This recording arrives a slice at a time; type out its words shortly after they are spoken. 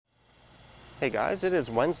Hey guys, it is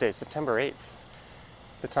Wednesday, September 8th.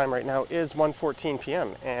 The time right now is 1:14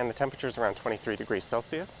 p.m. and the temperature is around 23 degrees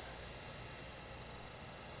Celsius.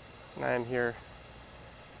 And I am here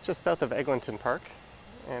just south of Eglinton Park,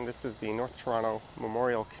 and this is the North Toronto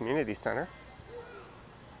Memorial Community Centre.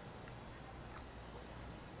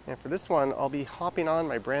 And for this one, I'll be hopping on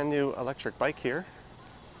my brand new electric bike here.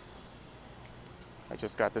 I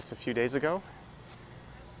just got this a few days ago.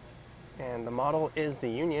 And the model is the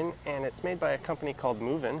Union, and it's made by a company called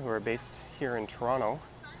Movin, who are based here in Toronto.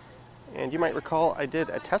 And you might recall I did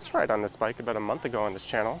a test ride on this bike about a month ago on this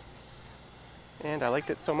channel. And I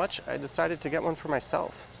liked it so much, I decided to get one for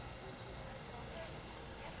myself.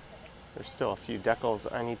 There's still a few decals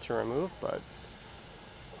I need to remove, but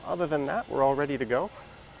other than that, we're all ready to go.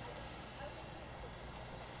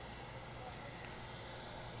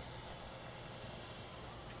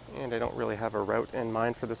 And I don't really have a route in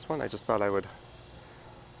mind for this one. I just thought I would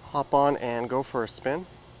hop on and go for a spin.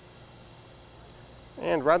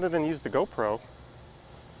 And rather than use the GoPro,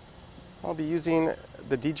 I'll be using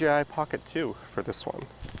the DJI Pocket 2 for this one.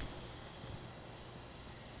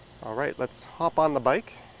 All right, let's hop on the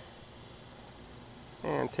bike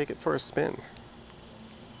and take it for a spin.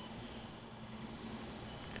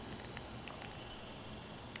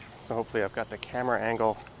 So hopefully I've got the camera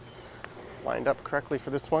angle lined up correctly for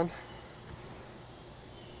this one.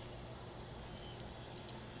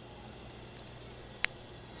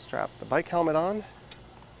 Strap the bike helmet on.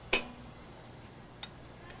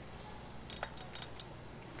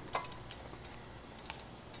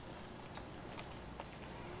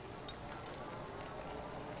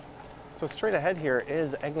 So straight ahead here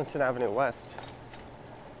is Eglinton Avenue West.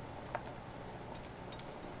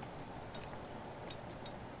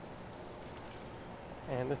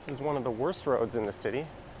 And this is one of the worst roads in the city.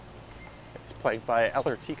 It's plagued by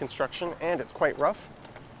LRT construction and it's quite rough.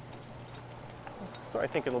 So I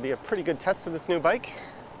think it'll be a pretty good test of this new bike.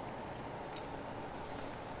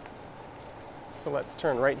 So let's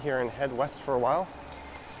turn right here and head west for a while.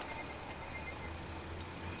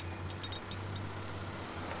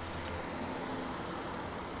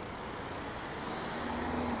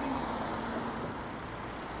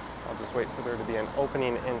 I'll just wait for there to be an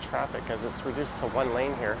opening in traffic as it's reduced to one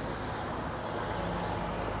lane here.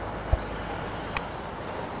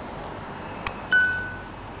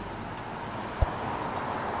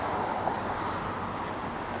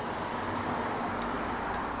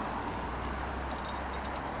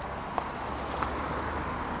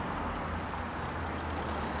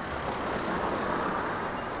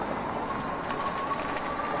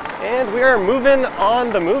 And we are moving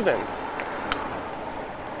on the Movin.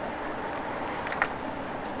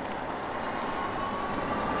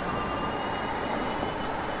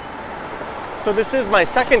 So this is my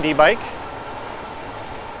second e-bike.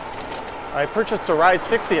 I purchased a Rise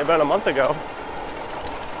Fixie about a month ago,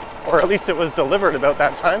 or at least it was delivered about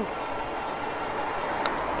that time.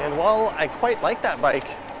 And while I quite like that bike,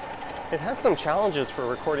 it has some challenges for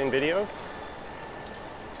recording videos.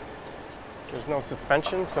 There's no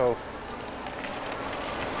suspension, so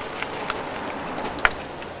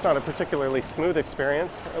it's not a particularly smooth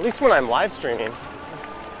experience, at least when I'm live streaming.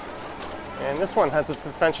 And this one has a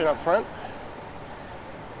suspension up front.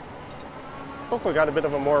 It's also got a bit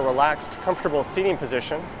of a more relaxed, comfortable seating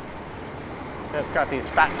position. And it's got these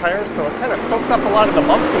fat tires, so it kind of soaks up a lot of the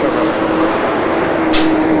bumps in the road.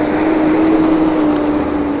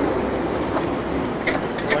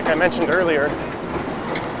 And like I mentioned earlier,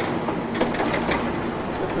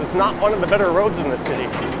 this is not one of the better roads in the city.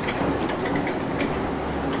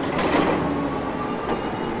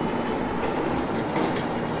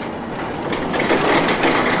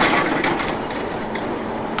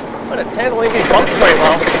 But it's handling these bumps quite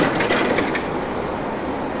well.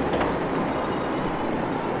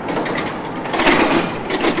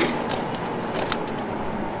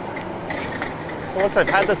 So once I've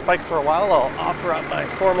had this bike for a while, I'll offer up my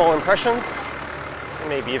formal impressions and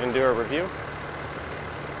maybe even do a review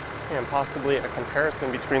and possibly a comparison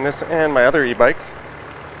between this and my other e-bike.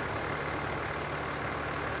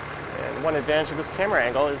 And one advantage of this camera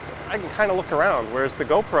angle is I can kind of look around, whereas the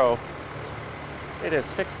GoPro, it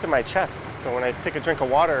is fixed to my chest, so when I take a drink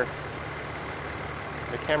of water,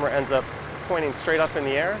 the camera ends up pointing straight up in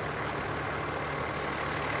the air.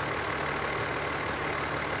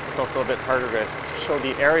 It's also a bit harder to show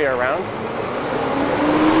the area around.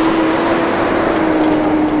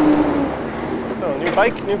 So new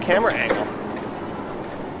bike, new camera angle.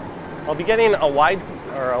 I'll be getting a wide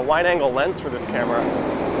angle lens for this camera.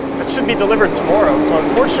 It should be delivered tomorrow, so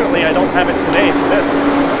unfortunately I don't have it today for this.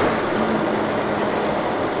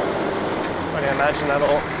 But I imagine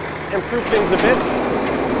that'll improve things a bit.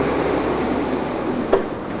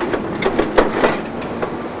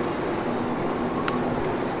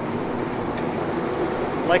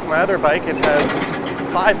 Like my other bike, it has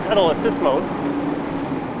 5 pedal assist modes.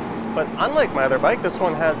 But unlike my other bike, this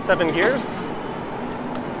one has 7 gears.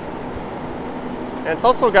 And it's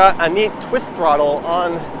also got a neat twist throttle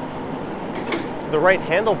on the right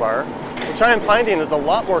handlebar, which I am finding is a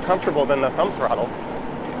lot more comfortable than the thumb throttle.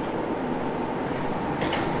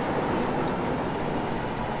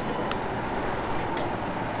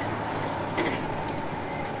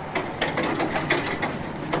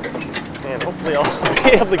 And hopefully I'll be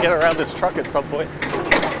able to get around this truck at some point.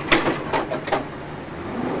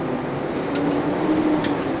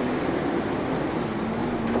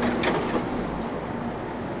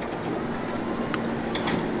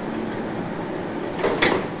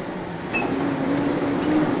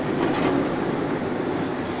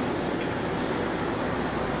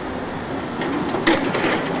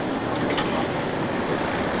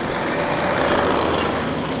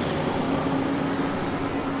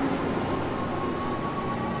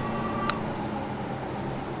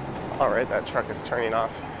 Alright, that truck is turning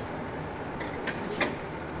off.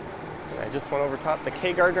 And I just went over top the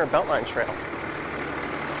K. Gardner Beltline Trail.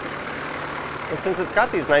 And since it's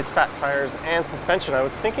got these nice fat tires and suspension, I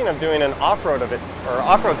was thinking of doing an off-road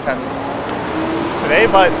off-road test today,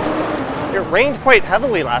 but it rained quite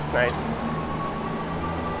heavily last night.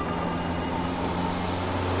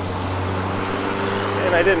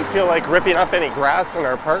 And I didn't feel like ripping up any grass in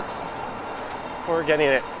our parks or getting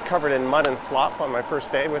it covered in mud and slop on my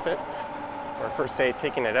first day with it, or first day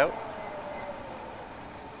taking it out.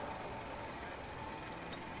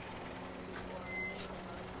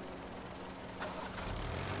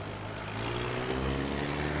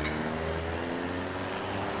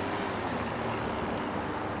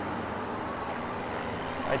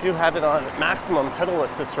 I do have it on maximum pedal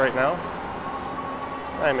assist right now.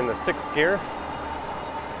 I'm in the 6th gear.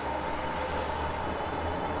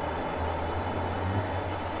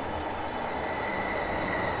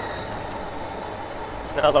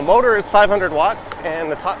 Now the motor is 500 watts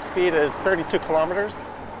and the top speed is 32 kilometers.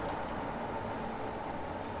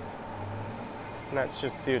 And that's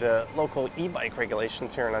just due to local e-bike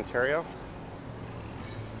regulations here in Ontario.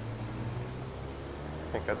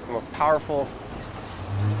 I think that's the most powerful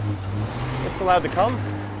it's allowed to come.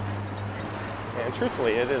 And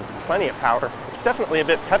truthfully, it is plenty of power. It's definitely a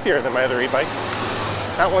bit peppier than my other e-bike.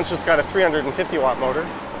 That one's just got a 350 watt motor.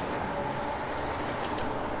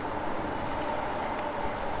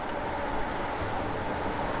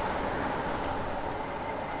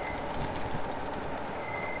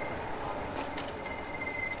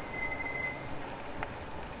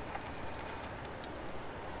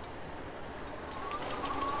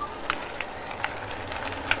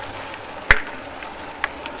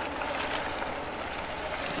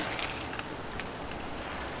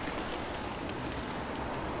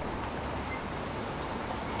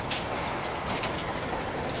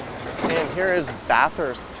 Here is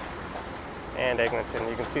Bathurst and Eglinton.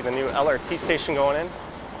 You can see the new LRT station going in.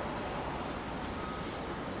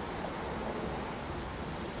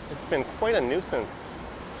 It's been quite a nuisance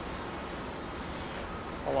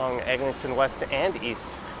along Eglinton West and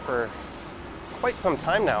East for quite some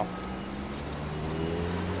time now.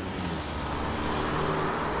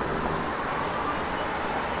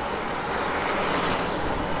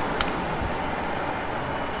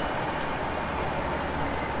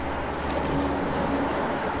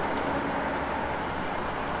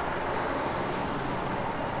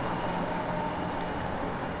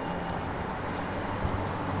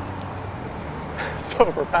 So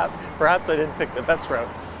perhaps I didn't pick the best route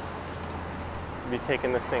to be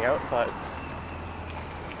taking this thing out, but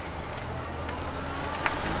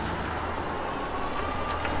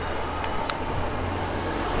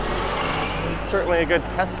it's certainly a good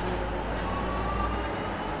test of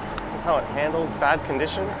how it handles bad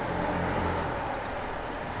conditions.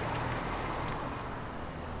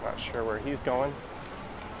 Not sure where he's going.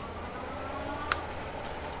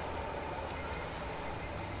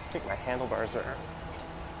 I think my handlebars are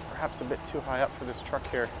perhaps a bit too high up for this truck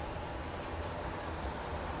here.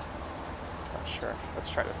 Not sure.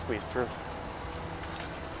 Let's try to squeeze through.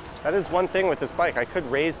 That is one thing with this bike. I could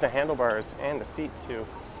raise the handlebars and the seat to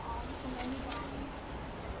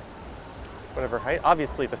whatever height.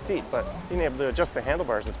 Obviously the seat, but being able to adjust the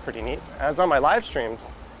handlebars is pretty neat. As on my live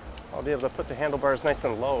streams, I'll be able to put the handlebars nice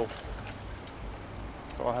and low.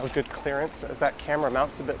 So I'll have a good clearance as that camera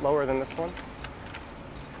mounts a bit lower than this one.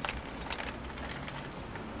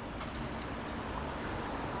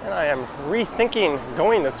 And I am rethinking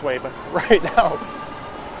going this way, but right now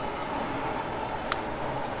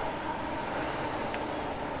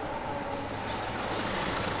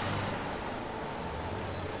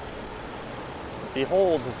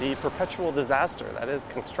Behold the perpetual disaster that is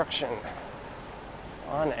construction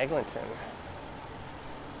on Eglinton.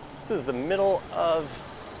 This is the middle of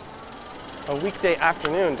a weekday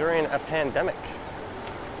afternoon during a pandemic.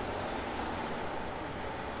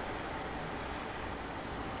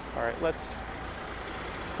 All right, let's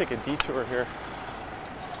take a detour here.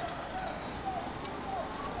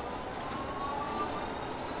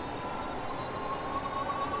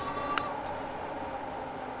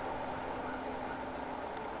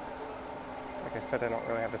 Like I said, I don't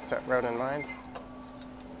really have a set route in mind.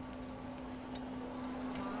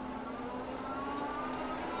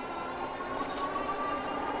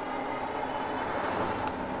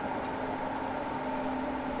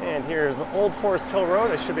 And here's Old Forest Hill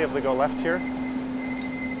Road. I should be able to go left here.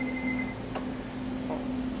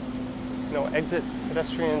 No exit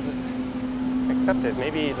pedestrians accepted.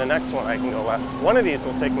 Maybe the next one I can go left. One of these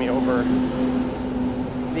will take me over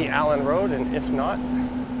the Allen Road, and if not,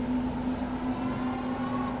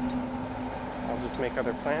 I'll just make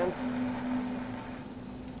other plans.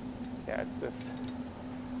 Yeah, it's this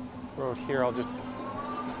road here. I'll just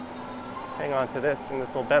hang on to this, and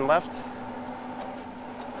this will bend left.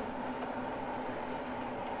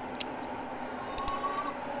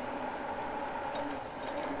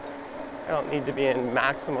 I don't need to be in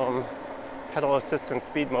maximum pedal assistant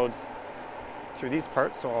speed mode through these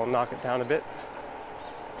parts, so I'll knock it down a bit.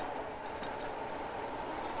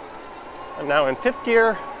 I'm now in 5th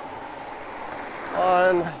gear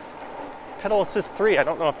on pedal assist 3. I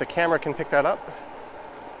don't know if the camera can pick that up.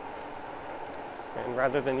 And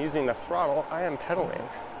rather than using the throttle, I am pedaling.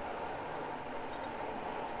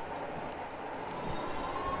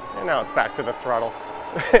 And now it's back to the throttle.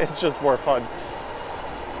 It's just more fun.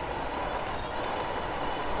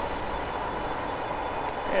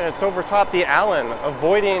 And it's overtop the Allen,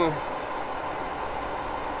 avoiding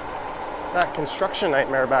that construction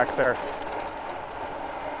nightmare back there.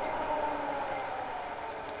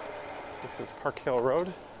 This is Park Hill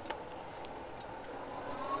Road.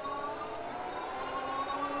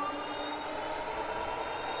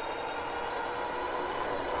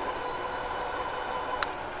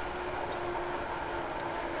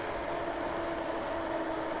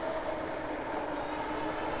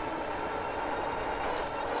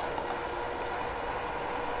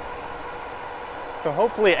 So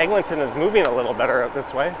hopefully Eglinton is moving a little better out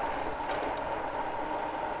this way.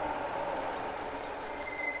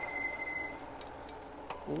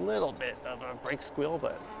 It's a little bit of a brake squeal,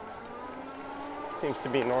 but it seems to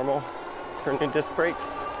be normal for new disc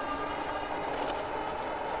brakes.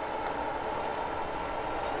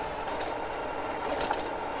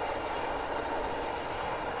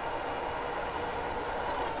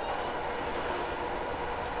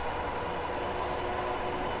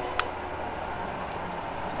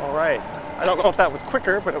 All right, I don't know if that was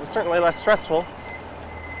quicker, but it was certainly less stressful.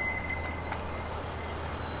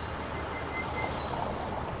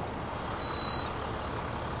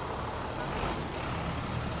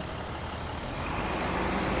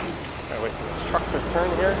 Gotta wait for this truck to turn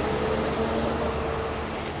here.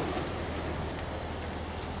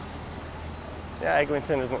 Yeah,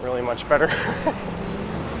 Eglinton isn't really much better.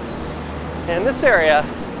 And this area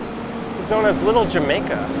is known as Little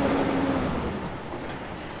Jamaica.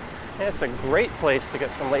 It's a great place to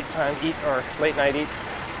get some late night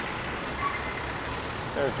eats.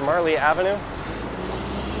 There's Marley Avenue.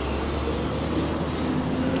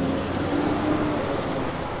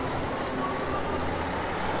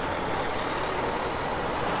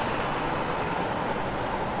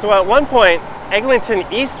 So at one point, Eglinton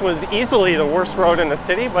East was easily the worst road in the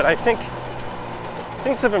city, but I think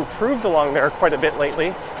things have improved along there quite a bit lately.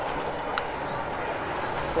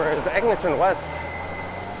 Whereas Eglinton West,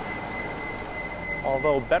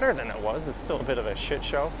 although better than it was, is still a bit of a shit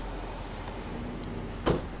show.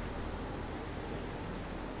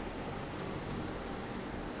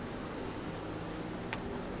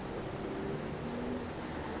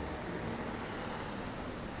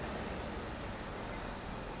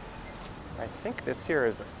 I think this here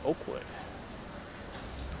is Oakwood.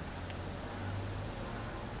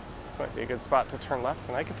 This might be a good spot to turn left,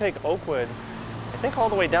 and I could take Oakwood, I think, all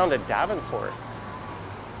the way down to Davenport.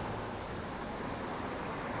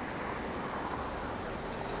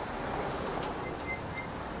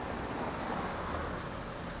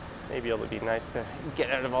 Maybe it'll be nice to get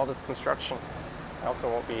out of all this construction. I also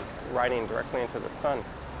won't be riding directly into the sun.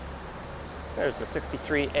 There's the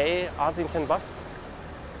 63A Ossington bus.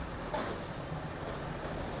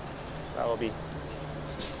 I will be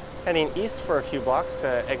heading east for a few blocks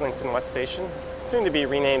to Eglinton West Station, soon to be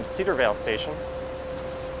renamed Cedarvale Station.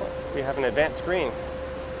 We have an advanced green.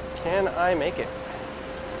 Can I make it?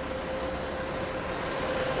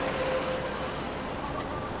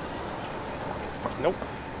 Nope.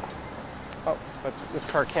 Oh, but this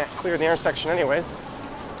car can't clear the intersection anyways.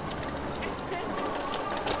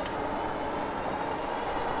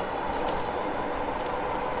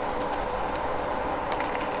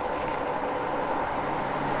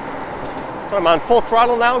 So I'm on full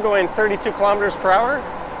throttle now, going 32 kilometers per hour.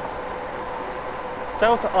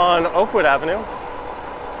 South on Oakwood Avenue.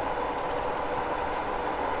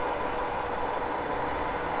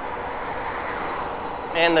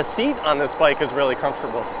 And the seat on this bike is really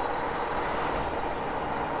comfortable.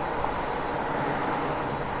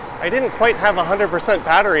 I didn't quite have 100%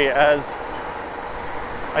 battery as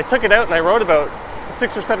I took it out and I rode about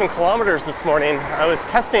 6 or 7 kilometers this morning. I was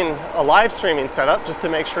testing a live streaming setup just to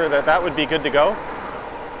make sure that that would be good to go.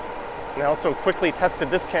 And I also quickly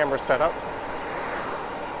tested this camera setup.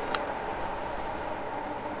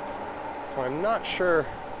 So I'm not sure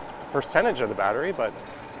the percentage of the battery, but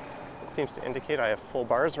it seems to indicate I have full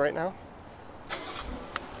bars right now.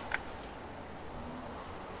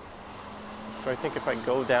 So I think if I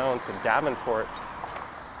go down to Davenport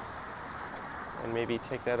and maybe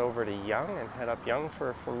take that over to Yonge and head up Yonge for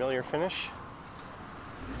a familiar finish.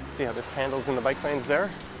 See how this handles in the bike lanes there.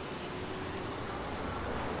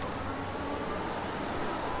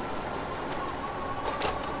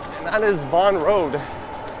 And that is Vaughan Road,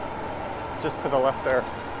 just to the left there.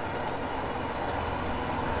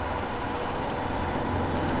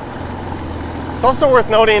 It's also worth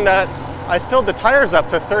noting that I filled the tires up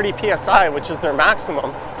to 30 PSI, which is their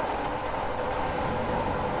maximum.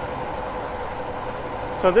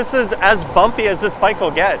 So this is as bumpy as this bike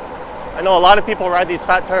will get. I know a lot of people ride these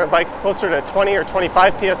fat tire bikes closer to 20 or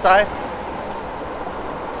 25 PSI.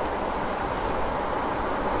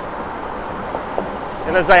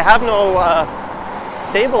 And as I have no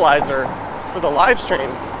stabilizer for the live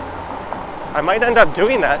streams, I might end up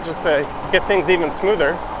doing that just to get things even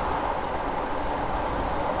smoother.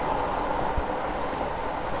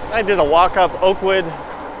 I did a walk up Oakwood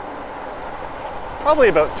probably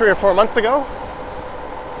about 3 or 4 months ago.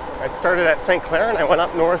 I started at St. Clair and I went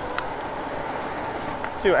up north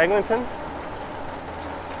to Eglinton.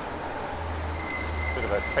 It's a bit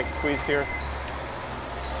of a tight squeeze here.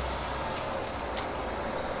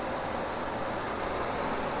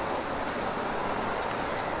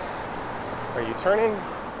 Are you turning?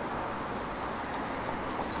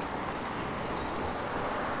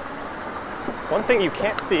 One thing you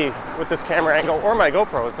can't see with this camera angle or my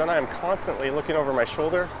GoPro is that I'm constantly looking over my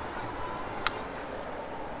shoulder.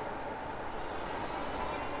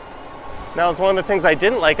 Now, it's one of the things I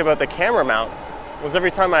didn't like about the camera mount was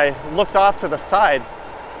every time I looked off to the side,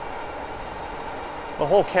 the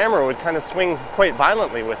whole camera would kind of swing quite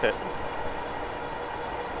violently with it.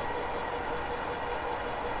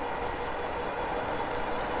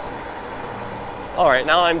 All right,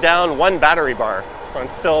 now I'm down 1 battery bar, so I'm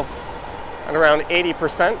still at around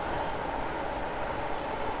 80%.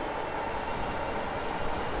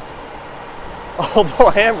 Although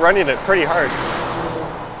I am running it pretty hard.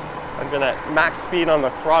 I've been at max speed on the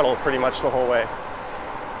throttle pretty much the whole way.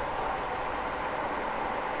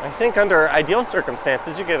 I think under ideal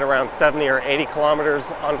circumstances, you get around 70 or 80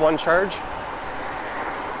 kilometers on one charge.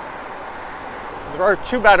 There are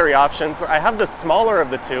 2 battery options. I have the smaller of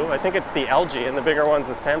the 2. I think it's the LG, and the bigger one's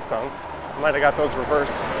a Samsung. I might have got those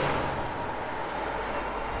reversed.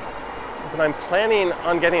 But I'm planning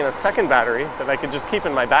on getting a second battery that I could just keep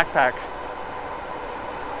in my backpack.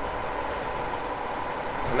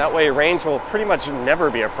 And that way range will pretty much never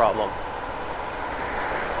be a problem.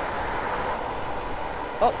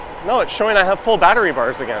 Oh, no, it's showing I have full battery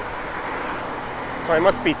bars again. So I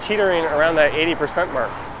must be teetering around that 80%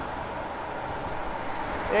 mark.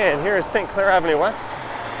 And here is St. Clair Avenue West.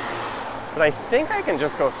 But I think I can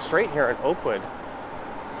just go straight here in Oakwood.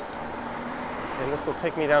 And this will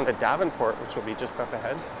take me down to Davenport, which will be just up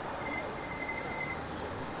ahead.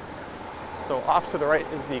 So off to the right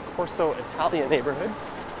is the Corso Italia neighborhood.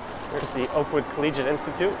 There's the Oakwood Collegiate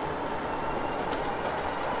Institute.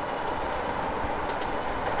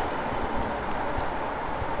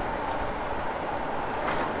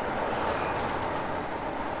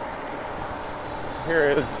 So here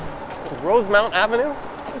is Rosemount Avenue.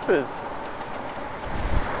 This is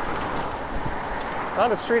not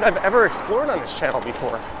a street I've ever explored on this channel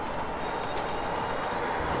before.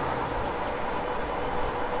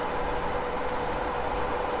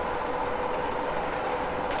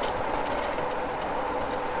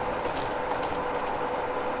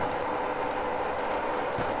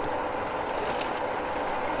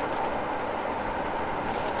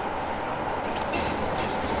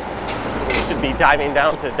 Be diving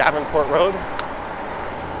down to Davenport Road.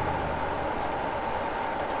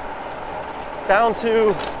 down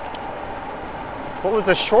to what was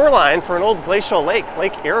a shoreline for an old glacial lake,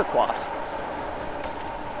 Lake Iroquois.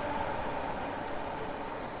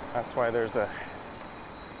 That's why there's a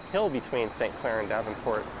hill between St. Clair and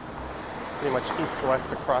Davenport, pretty much east to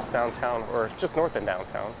west across downtown, or just north of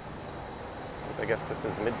downtown, because I guess this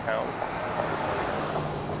is Midtown.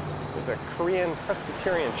 There's a Korean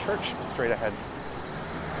Presbyterian church straight ahead.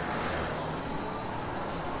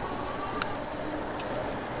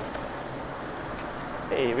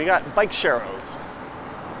 Hey, we got bike sharrows.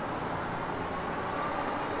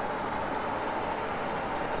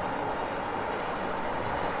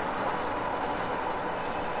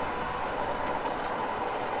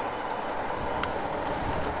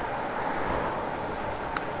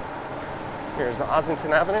 Here's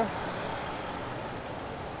Eglinton Avenue.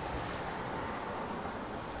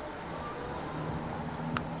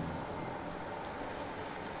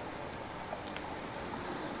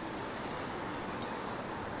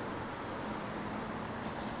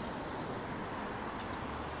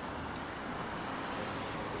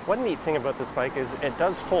 One neat thing about this bike is it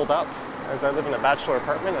does fold up, as I live in a bachelor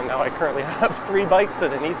apartment and now I currently have 3 bikes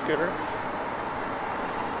and an e-scooter.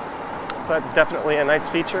 So that's definitely a nice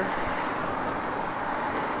feature.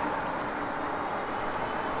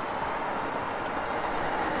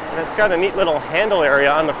 And it's got a neat little handle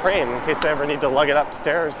area on the frame in case I ever need to lug it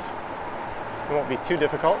upstairs. It won't be too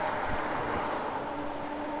difficult.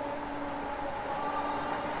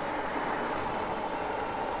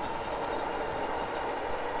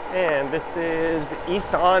 And this is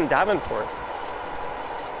east on Davenport.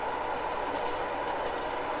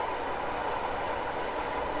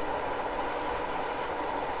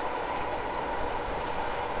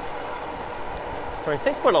 So I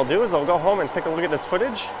think what I'll do is I'll go home and take a look at this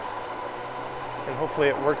footage, and hopefully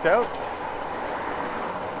it worked out,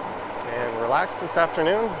 and relax this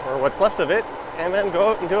afternoon, or what's left of it, and then go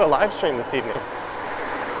out and do a live stream this evening.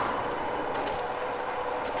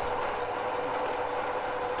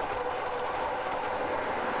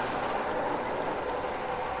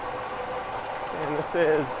 And this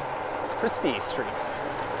is Christie Street.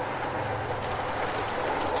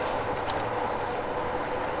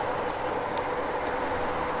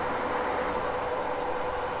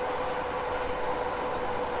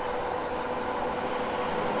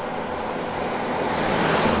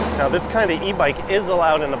 Now this kind of e-bike is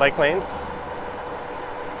allowed in the bike lanes.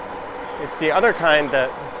 It's the other kind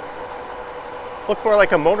that look more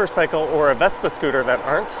like a motorcycle or a Vespa scooter that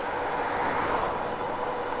aren't.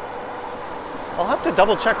 I'll have to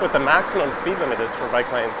double check what the maximum speed limit is for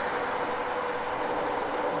bike lanes.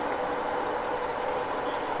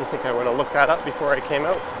 You think I would have looked that up before I came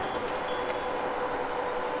out?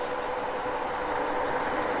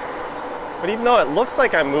 But even though it looks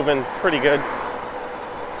like I'm moving pretty good,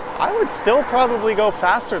 I would still probably go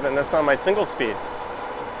faster than this on my single speed.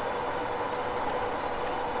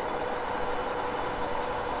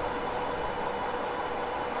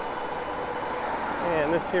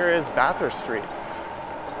 And this here is Bathurst Street.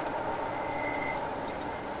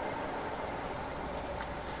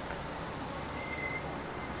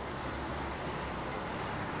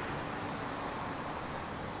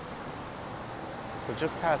 So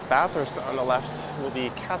just past Bathurst on the left will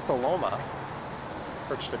be Casa Loma,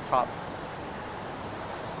 perched atop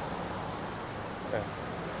the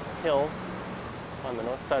hill on the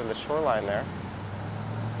north side of the shoreline there.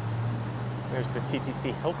 There's the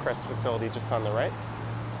TTC Hillcrest facility just on the right.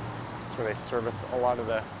 That's where they service a lot of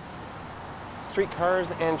the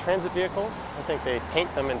streetcars and transit vehicles. I think they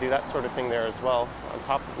paint them and do that sort of thing there as well, on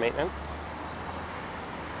top of maintenance.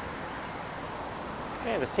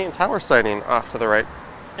 And a CN Tower sighting off to the right,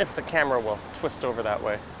 if the camera will twist over that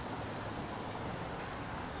way.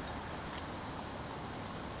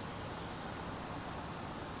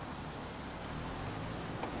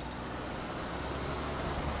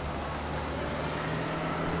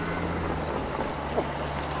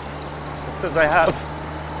 Says I have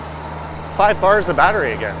 5 bars of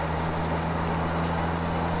battery again.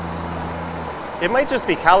 It might just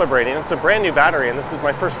be calibrating. It's a brand new battery and this is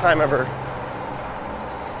my first time ever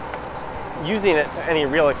using it to any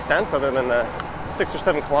real extent other than the 6 or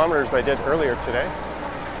 7 kilometers I did earlier today.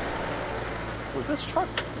 Was this truck?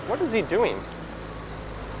 What is he doing?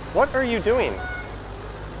 What are you doing?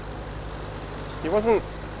 He wasn't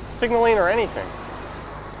signaling or anything.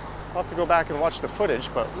 I'll have to go back and watch the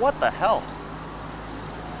footage, but what the hell?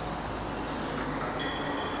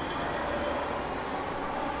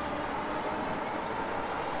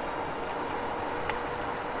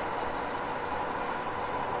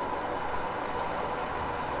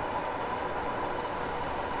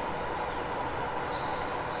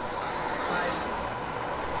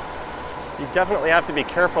 You definitely have to be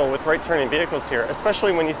careful with right turning vehicles here,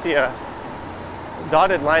 especially when you see a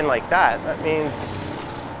dotted line like that. That means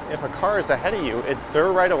if a car is ahead of you, it's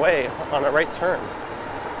their right of way on a right turn.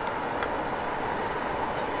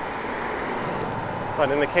 But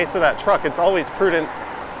in the case of that truck, it's always prudent,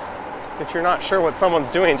 if you're not sure what someone's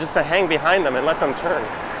doing, just to hang behind them and let them turn.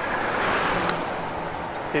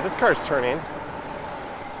 See, this car's turning.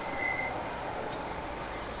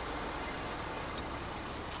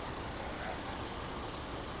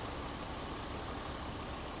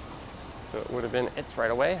 So it would have been its right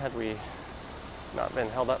away had we not been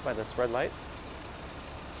held up by this red light.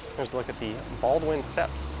 Here's a look at the Baldwin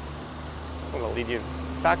Steps. I'm going to lead you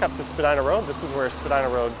back up to Spadina Road. This is where Spadina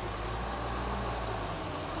Road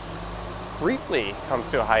briefly comes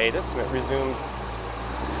to a hiatus, and it resumes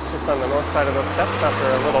just on the north side of those steps after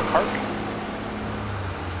a little park.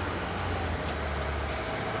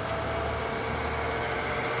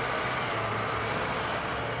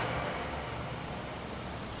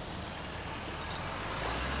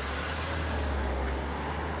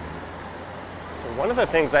 One of the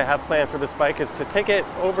things I have planned for this bike is to take it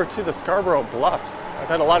over to the Scarborough Bluffs. I've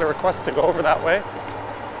had a lot of requests to go over that way.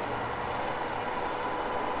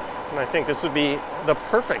 And I think this would be the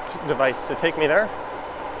perfect device to take me there.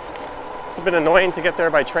 It's a bit annoying to get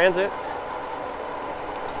there by transit.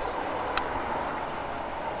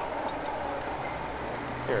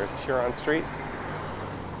 Here's Huron Street.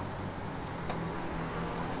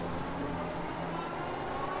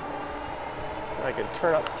 I could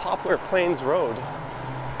turn up Poplar Plains Road,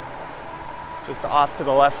 just off to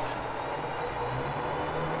the left,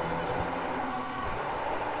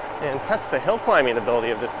 and test the hill climbing ability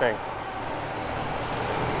of this thing.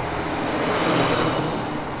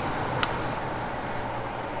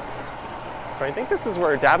 So I think this is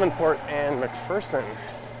where Davenport and McPherson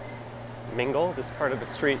mingle. This part of the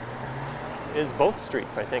street is both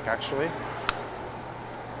streets, I think, actually.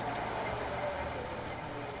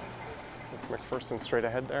 McPherson straight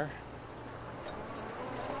ahead there.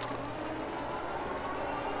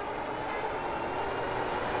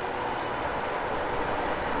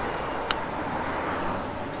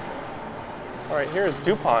 All right, here's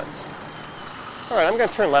DuPont. All right, I'm going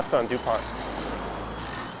to turn left on DuPont.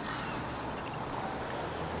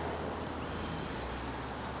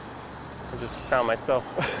 I just found myself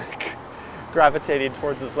gravitating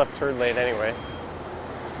towards this left turn lane anyway.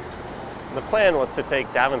 The plan was to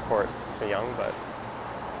take Davenport to Yonge, but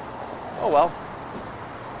oh well.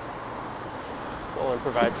 We'll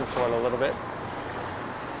improvise this one a little bit.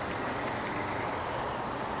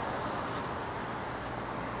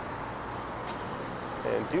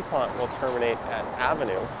 And DuPont will terminate at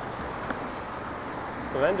Avenue.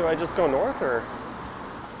 So then do I just go north, or?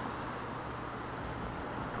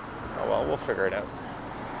 Oh well, we'll figure it out.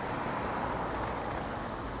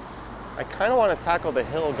 I kind of want to tackle the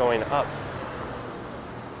hill going up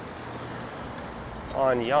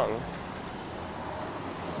on Yonge.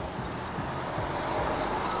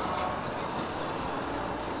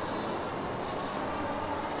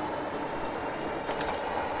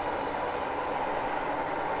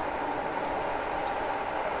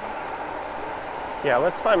 Yeah,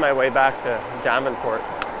 let's find my way back to Davenport.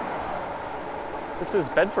 This is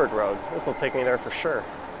Bedford Road. This will take me there for sure.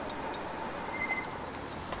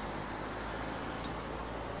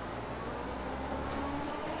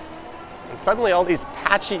 Suddenly all these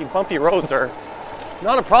patchy, bumpy roads are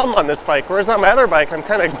not a problem on this bike, whereas on my other bike I'm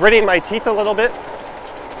kind of gritting my teeth a little bit.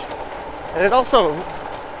 And it also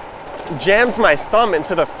jams my thumb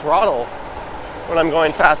into the throttle when I'm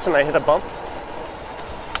going fast and I hit a bump.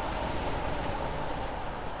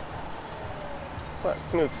 But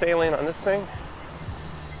smooth sailing on this thing.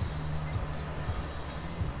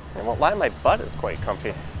 I won't lie, my butt is quite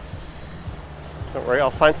comfy. Don't worry, I'll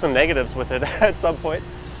find some negatives with it at some point.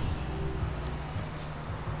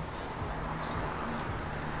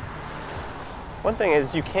 One thing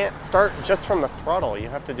is you can't start just from the throttle. You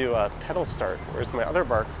have to do a pedal start, whereas my other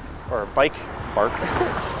bike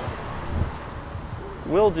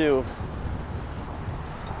will do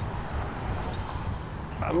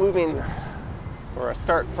a moving or a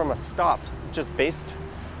start from a stop just based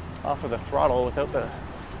off of the throttle without the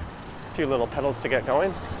few little pedals to get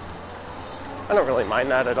going. I don't really mind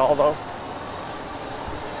that at all though.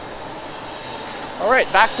 All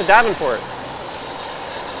right, back to Davenport.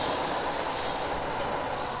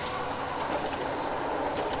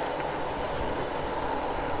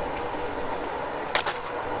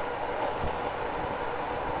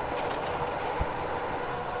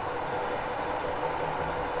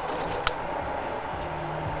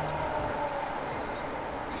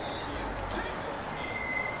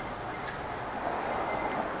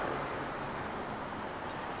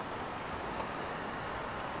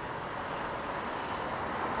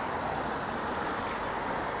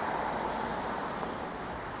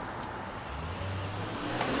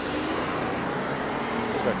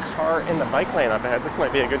 There's a car in the bike lane up ahead. This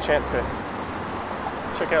might be a good chance to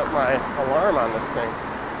check out my alarm on this thing.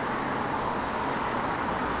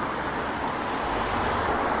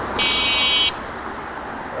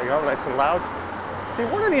 There we go, nice and loud. See,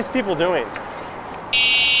 what are these people doing?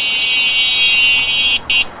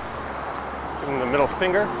 Give them the middle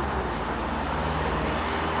finger.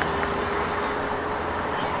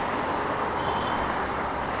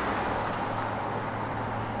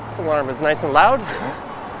 This alarm is nice and loud.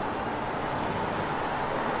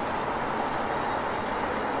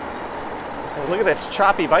 And look at this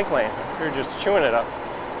choppy bike lane. They're just chewing it up.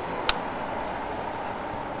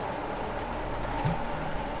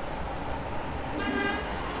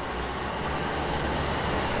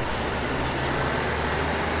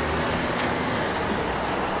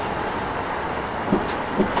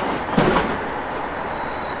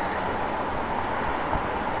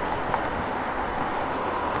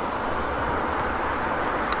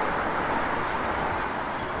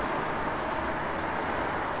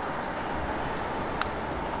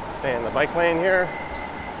 Stay in the bike lane here.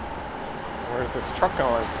 Where's this truck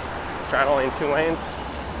going? Straddling 2 lanes.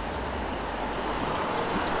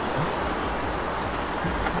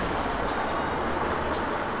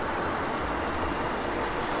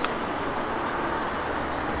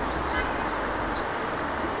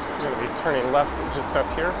 I'm going to be turning left just up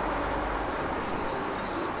here.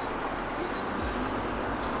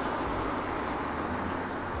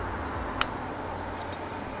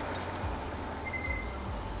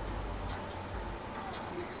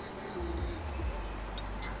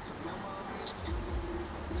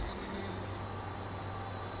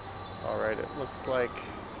 Alright, it looks like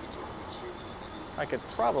I could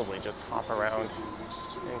probably just hop around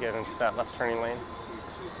and get into that left turning lane.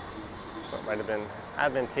 So it might have been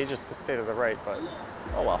advantageous to stay to the right, but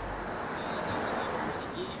oh well.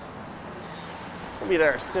 We'll be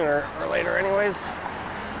there sooner or later anyways.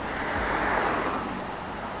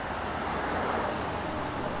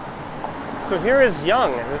 So here is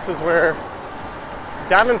Yonge, and this is where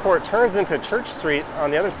Davenport turns into Church Street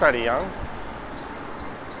on the other side of Yonge.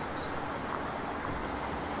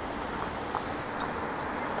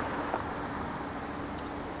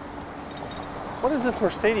 What is this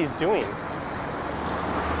Mercedes doing?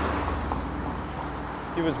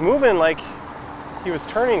 He was moving like he was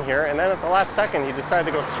turning here, and then at the last second he decided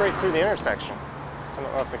to go straight through the intersection. I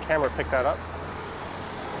don't know if the camera picked that up.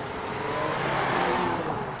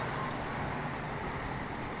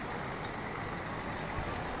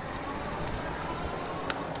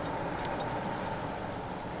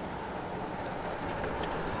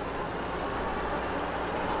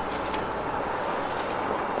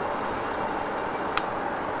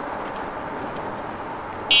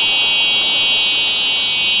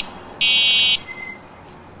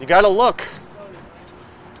 You gotta look.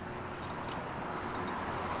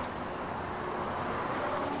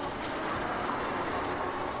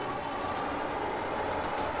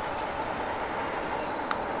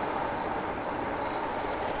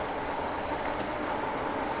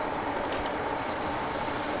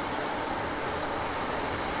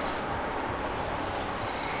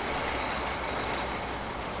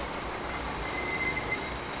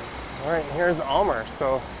 All right, here's Almer.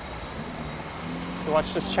 So if you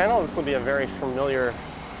watch this channel, this will be a very familiar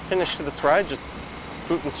finish to this ride, just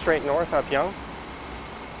booting straight north up Yonge.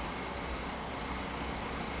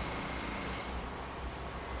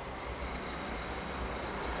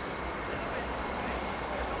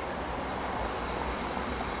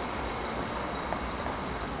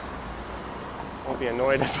 Won't be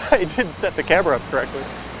annoyed if I didn't set the camera up correctly.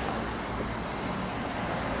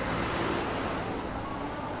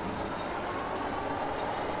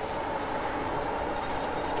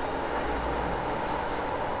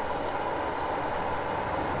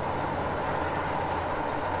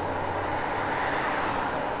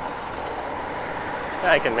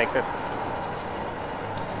 I can make this.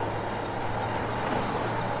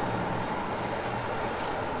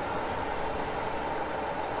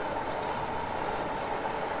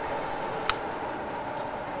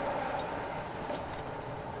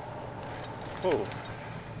 Ooh,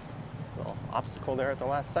 little obstacle there at the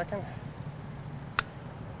last second.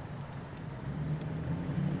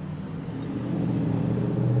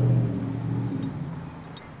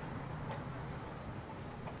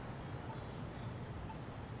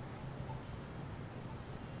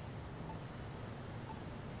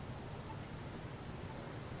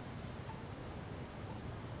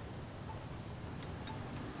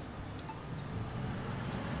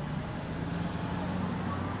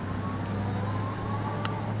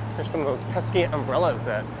 There's some of those pesky umbrellas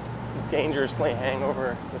that dangerously hang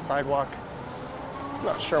over the sidewalk.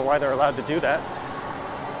 Not sure why they're allowed to do that.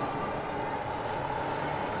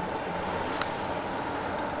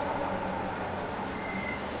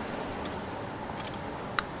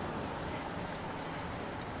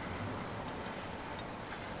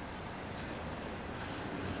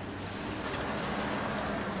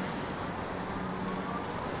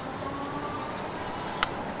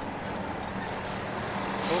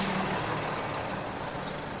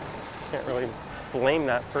 Can't really blame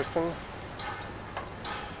that person.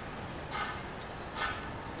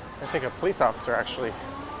 I think a police officer actually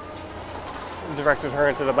directed her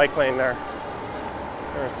into the bike lane there.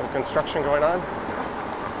 There was some construction going on.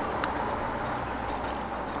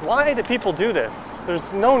 Why do people do this?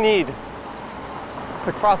 There's no need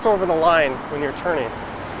to cross over the line when you're turning.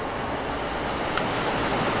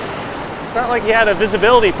 It's not like you had a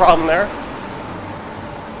visibility problem there.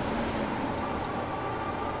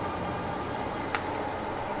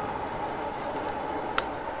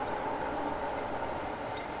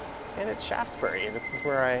 And it's Shaftesbury. This is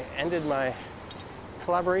where I ended my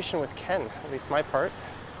collaboration with Ken, at least my part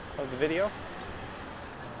of the video.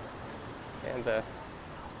 And the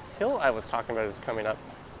hill I was talking about is coming up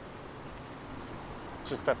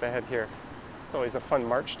just up ahead here. It's always a fun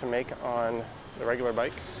march to make on the regular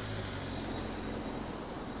bike.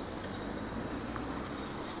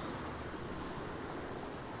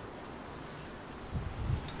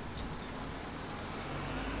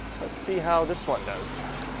 Let's see how this one does.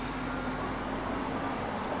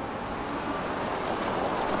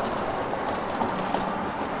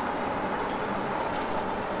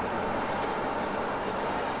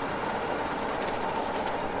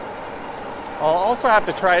 I'll also have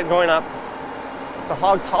to try it going up the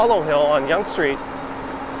Hogs Hollow Hill on Yonge Street,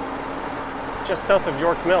 just south of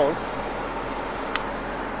York Mills.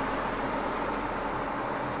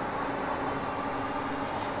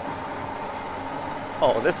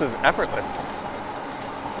 Oh, this is effortless.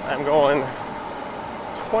 I'm going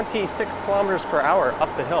 26 kilometers per hour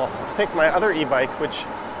up the hill. I think my other e-bike, which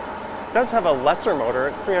does have a lesser motor,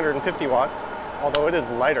 it's 350 watts, although it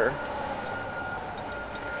is lighter.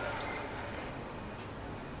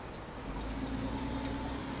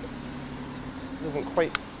 Doesn't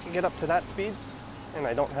quite get up to that speed, and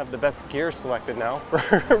I don't have the best gear selected now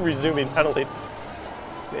for resuming pedaling.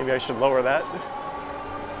 Maybe I should lower that.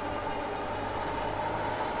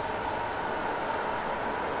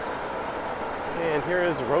 And here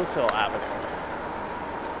is Rosehill Avenue.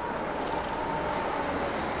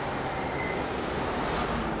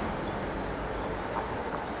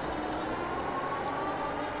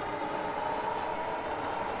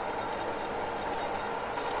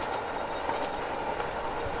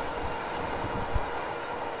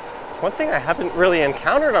 One thing I haven't really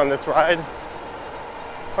encountered on this ride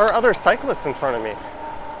are other cyclists in front of me.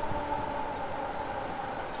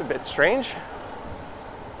 It's a bit strange.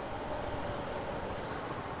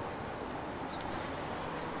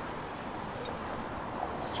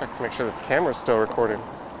 Just check to make sure this camera's still recording.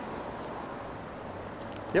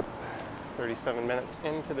 Yep, 37 minutes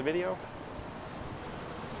into the video.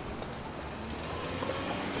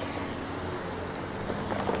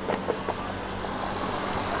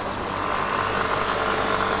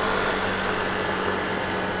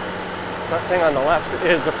 That thing on the left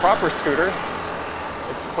is a proper scooter.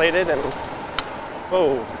 It's plated and,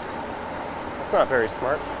 whoa, that's not very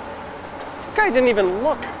smart. That guy didn't even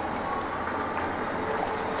look.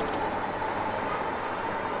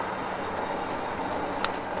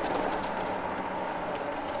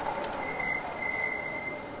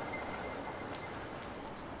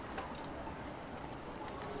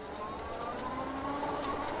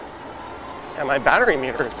 And my battery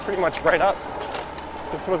meter is pretty much right up.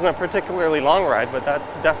 This wasn't a particularly long ride, but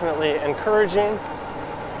that's definitely encouraging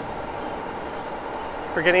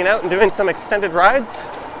for getting out and doing some extended rides.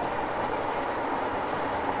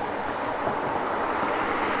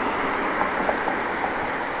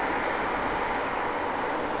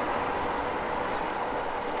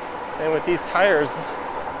 And with these tires,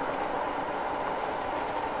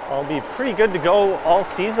 I'll be pretty good to go all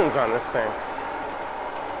seasons on this thing.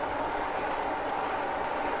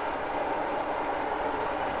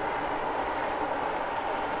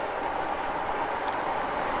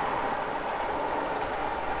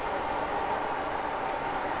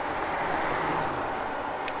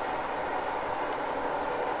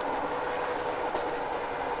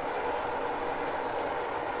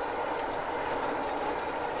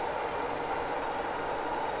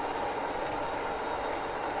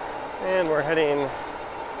 And we're heading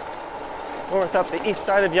north up the east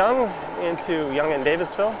side of Yonge into Yonge and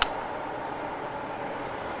Davisville.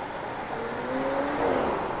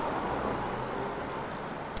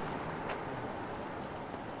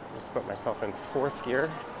 Just put myself in 4th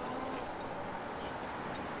gear.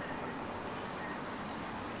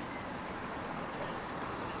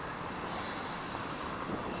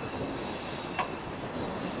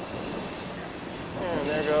 And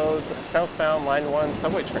there goes southbound Line 1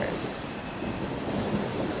 subway train.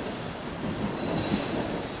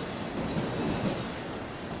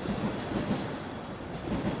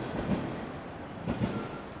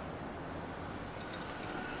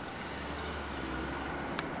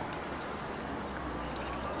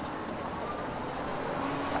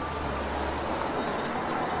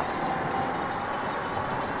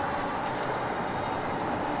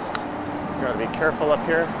 Gotta be careful up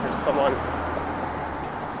here. There's someone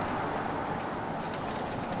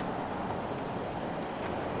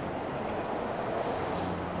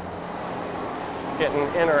getting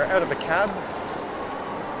in or out of a cab.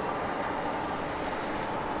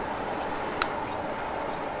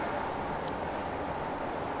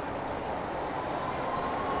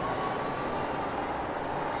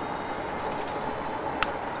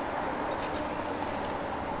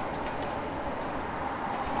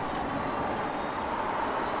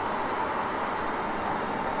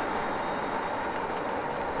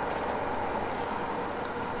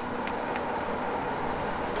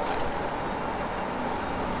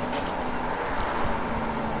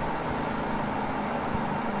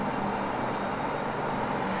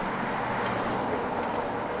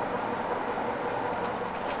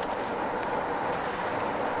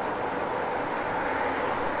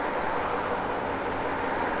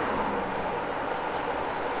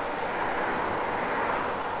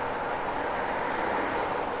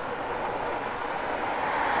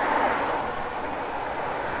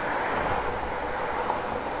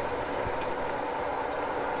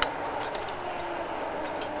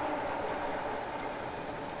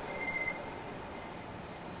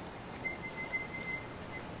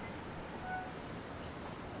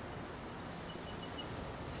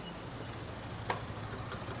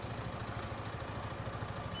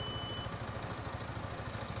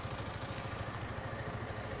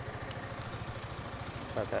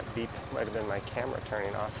 Thought that beep might have been my camera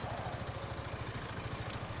turning off.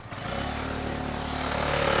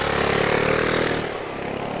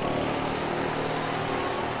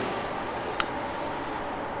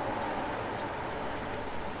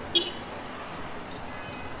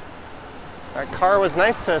 That car was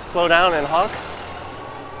nice to slow down and honk.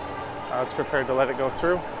 I was prepared to let it go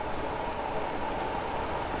through.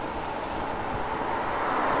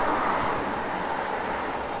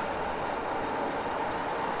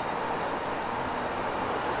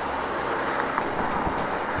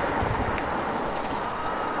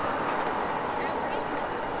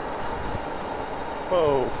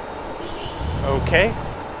 Whoa. Okay.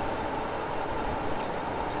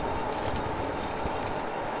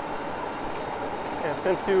 It's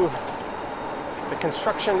into the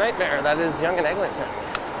construction nightmare that is Yonge and Eglinton.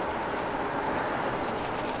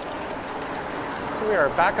 So we are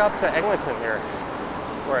back up to Eglinton here,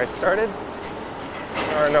 where I started.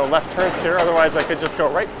 There are no left turns here, otherwise I could just go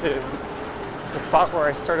right to the spot where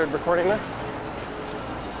I started recording this.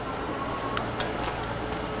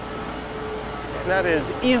 And that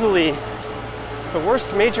is easily the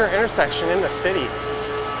worst major intersection in the city.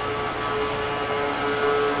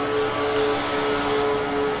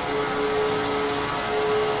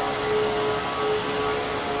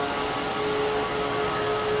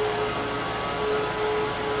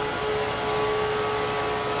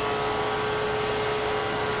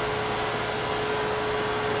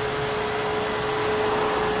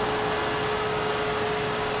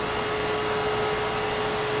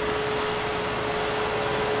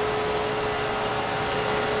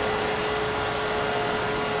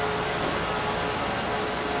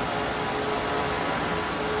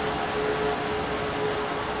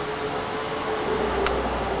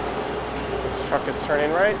 Truck is turning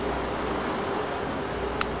right.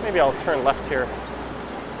 Maybe I'll turn left here.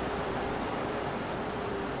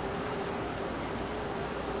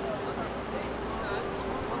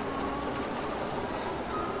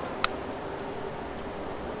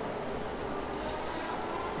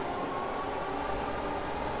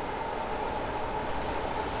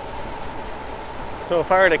 So if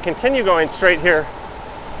I were to continue going straight here,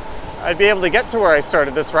 I'd be able to get to where I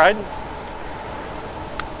started this ride.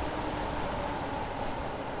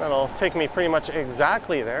 That'll take me pretty much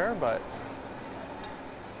exactly there, but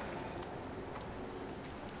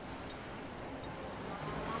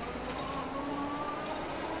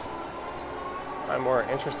I'm more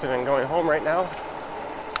interested in going home right now.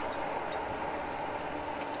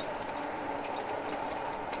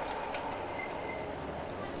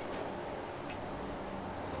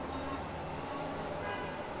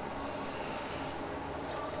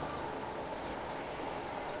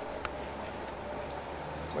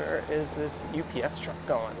 is this UPS truck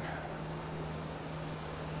going?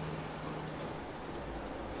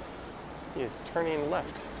 He is turning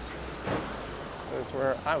left. That is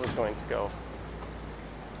where I was going to go.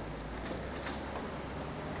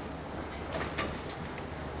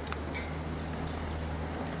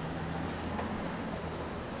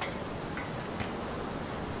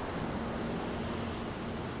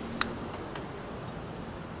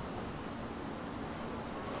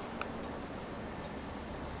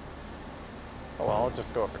 Oh well, I'll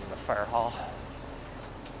just go over to the fire hall.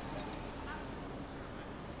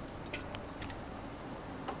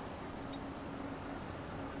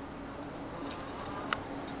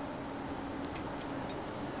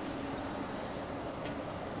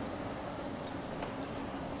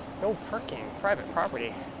 No parking, private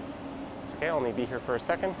property. It's okay, I'll only be here for a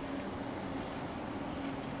second.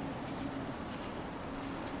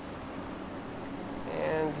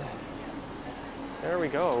 And there we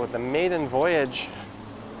go with the maiden voyage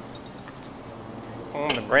on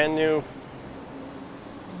the brand new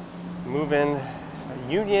Movin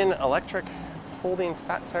Union electric folding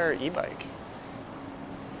fat tire e-bike.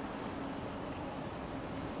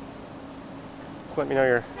 Just let me know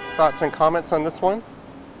your thoughts and comments on this one.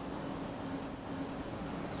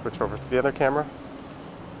 Switch over to the other camera.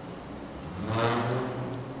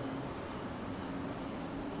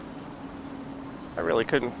 I really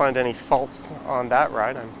couldn't find any faults on that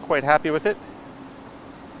ride. I'm quite happy with it.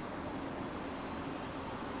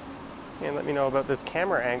 And let me know about this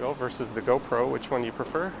camera angle versus the GoPro, which one you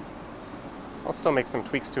prefer. I'll still make some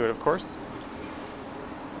tweaks to it, of course.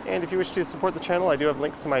 And if you wish to support the channel, I do have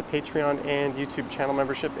links to my Patreon and YouTube channel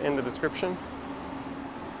membership in the description,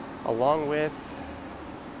 along with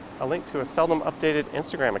a link to a seldom updated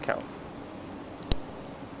Instagram account.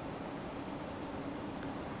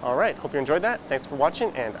 All right, hope you enjoyed that. Thanks for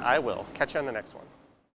watching, and I will catch you on the next one.